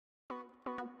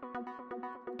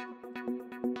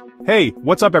Hey,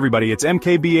 what's up everybody, it's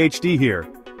MKBHD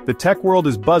here. The tech world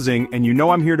is buzzing and you know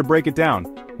I'm here to break it down.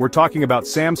 We're talking about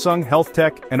Samsung, health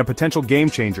tech, and a potential game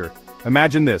changer.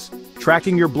 Imagine this,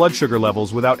 tracking your blood sugar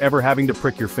levels without ever having to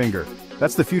prick your finger.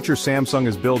 That's the future Samsung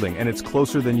is building, and it's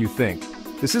closer than you think.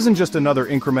 This isn't just another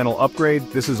incremental upgrade,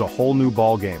 this is a whole new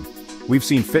ballgame. We've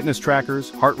seen fitness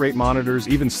trackers, heart rate monitors,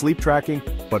 even sleep tracking,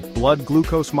 but blood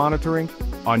glucose monitoring?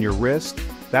 On your wrist?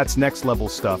 That's next level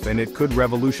stuff, and it could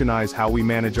revolutionize how we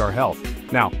manage our health.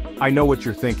 Now, I know what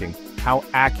you're thinking. How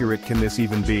accurate can this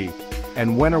even be?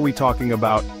 And when are we talking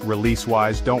about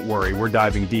release-wise? Don't worry, we're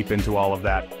diving deep into all of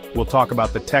that. We'll talk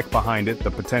about the tech behind it, the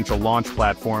potential launch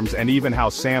platforms, and even how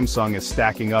Samsung is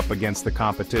stacking up against the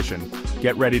competition.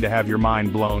 Get ready to have your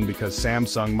mind blown because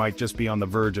Samsung might just be on the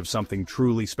verge of something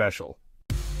truly special.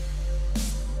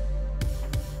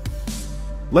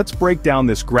 Let's break down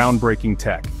this groundbreaking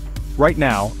tech. Right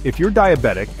now, if you're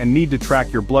diabetic and need to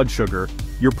track your blood sugar,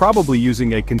 you're probably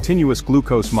using a continuous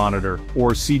glucose monitor,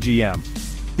 or CGM.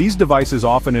 These devices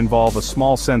often involve a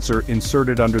small sensor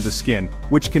inserted under the skin,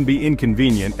 which can be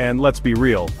inconvenient and, let's be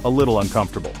real, a little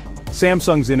uncomfortable.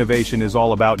 Samsung's innovation is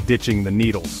all about ditching the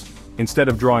needles. Instead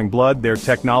of drawing blood, their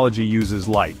technology uses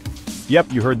light.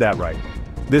 Yep, you heard that right.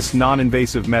 This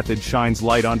non-invasive method shines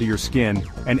light onto your skin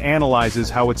and analyzes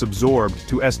how it's absorbed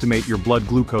to estimate your blood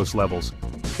glucose levels.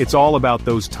 It's all about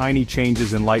those tiny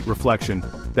changes in light reflection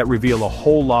that reveal a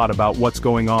whole lot about what's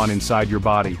going on inside your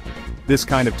body. This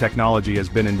kind of technology has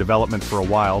been in development for a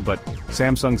while, but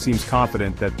Samsung seems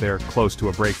confident that they're close to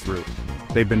a breakthrough.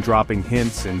 They've been dropping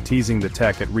hints and teasing the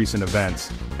tech at recent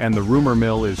events, and the rumor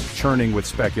mill is churning with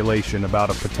speculation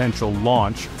about a potential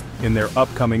launch in their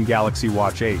upcoming Galaxy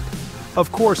Watch 8.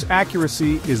 Of course,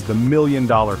 accuracy is the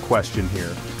million-dollar question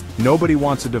here. Nobody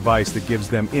wants a device that gives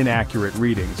them inaccurate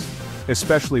readings,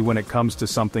 especially when it comes to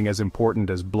something as important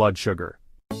as blood sugar.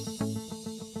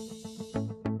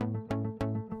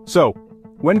 So,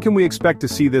 when can we expect to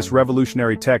see this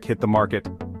revolutionary tech hit the market?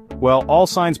 Well, all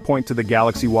signs point to the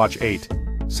Galaxy Watch 8.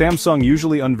 Samsung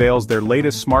usually unveils their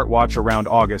latest smartwatch around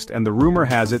August, and the rumor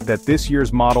has it that this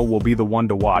year's model will be the one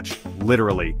to watch,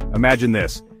 literally. Imagine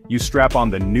this, you strap on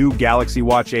the new Galaxy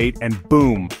Watch 8 and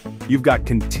boom! You've got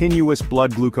continuous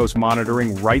blood glucose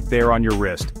monitoring right there on your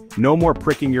wrist. No more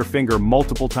pricking your finger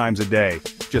multiple times a day,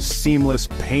 just seamless,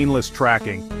 painless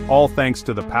tracking, all thanks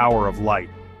to the power of light.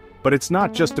 But it's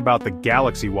not just about the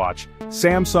Galaxy Watch.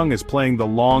 Samsung is playing the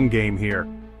long game here.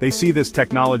 They see this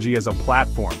technology as a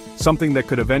platform, something that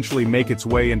could eventually make its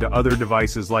way into other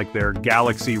devices like their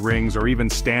Galaxy rings or even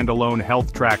standalone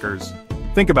health trackers.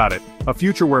 Think about it, a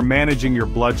future where managing your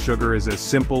blood sugar is as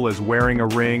simple as wearing a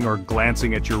ring or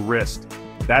glancing at your wrist.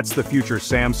 That's the future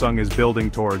Samsung is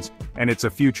building towards, and it's a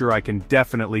future I can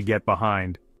definitely get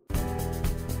behind.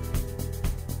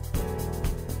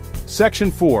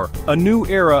 Section 4, a new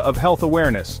era of health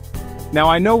awareness. Now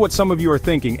I know what some of you are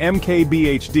thinking,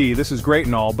 MKBHD, this is great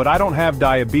and all, but I don't have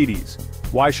diabetes.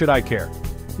 Why should I care?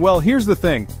 Well, here's the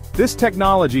thing, this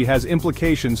technology has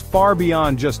implications far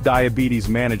beyond just diabetes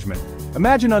management.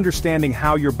 Imagine understanding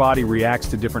how your body reacts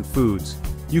to different foods.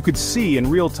 You could see in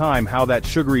real time how that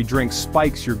sugary drink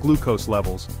spikes your glucose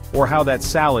levels, or how that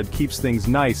salad keeps things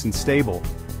nice and stable.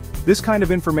 This kind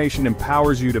of information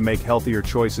empowers you to make healthier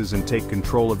choices and take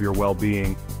control of your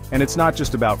well-being. And it's not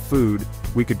just about food,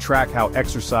 we could track how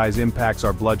exercise impacts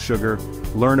our blood sugar,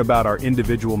 learn about our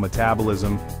individual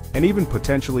metabolism, and even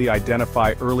potentially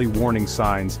identify early warning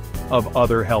signs of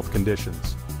other health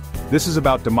conditions. This is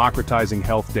about democratizing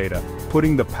health data,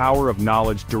 putting the power of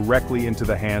knowledge directly into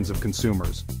the hands of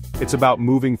consumers. It's about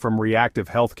moving from reactive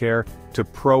healthcare to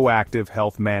proactive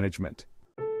health management.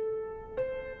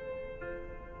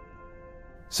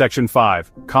 Section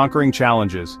 5, Conquering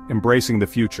Challenges, Embracing the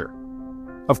Future.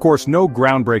 Of course, no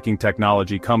groundbreaking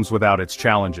technology comes without its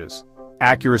challenges.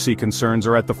 Accuracy concerns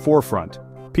are at the forefront.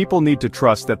 People need to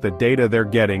trust that the data they're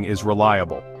getting is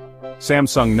reliable.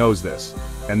 Samsung knows this,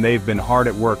 and they've been hard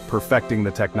at work perfecting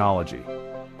the technology.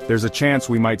 There's a chance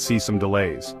we might see some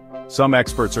delays. Some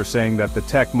experts are saying that the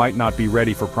tech might not be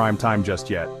ready for prime time just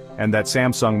yet, and that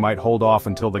Samsung might hold off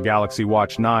until the Galaxy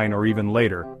Watch 9 or even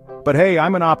later. But hey,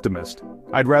 I'm an optimist.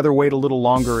 I'd rather wait a little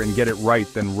longer and get it right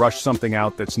than rush something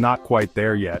out that's not quite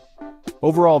there yet.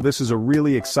 Overall, this is a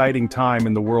really exciting time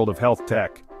in the world of health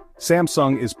tech.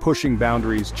 Samsung is pushing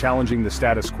boundaries, challenging the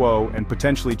status quo, and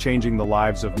potentially changing the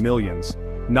lives of millions.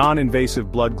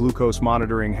 Non-invasive blood glucose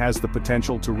monitoring has the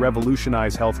potential to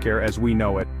revolutionize healthcare as we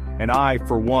know it, and I,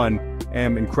 for one,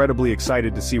 am incredibly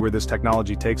excited to see where this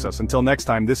technology takes us. Until next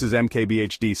time, this is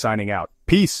MKBHD signing out.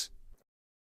 Peace!